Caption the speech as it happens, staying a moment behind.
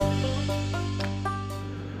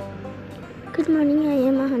Good morning, I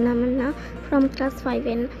am Ahana Manna from class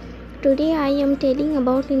 5N. Today I am telling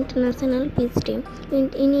about International Peace Day.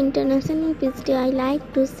 In International Peace Day, I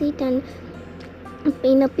like to sit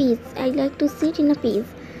in a peace. I like to sit in a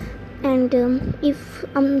peace. And if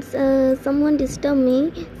someone disturb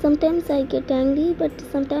me, sometimes I get angry, but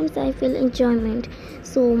sometimes I feel enjoyment.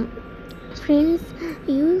 So, friends,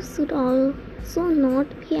 you should also not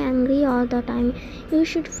be angry all the time. You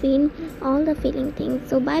should feel all the feeling things.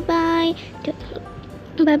 So bye bye.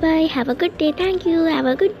 Have a good day. Thank you. Have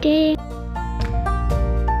a good day.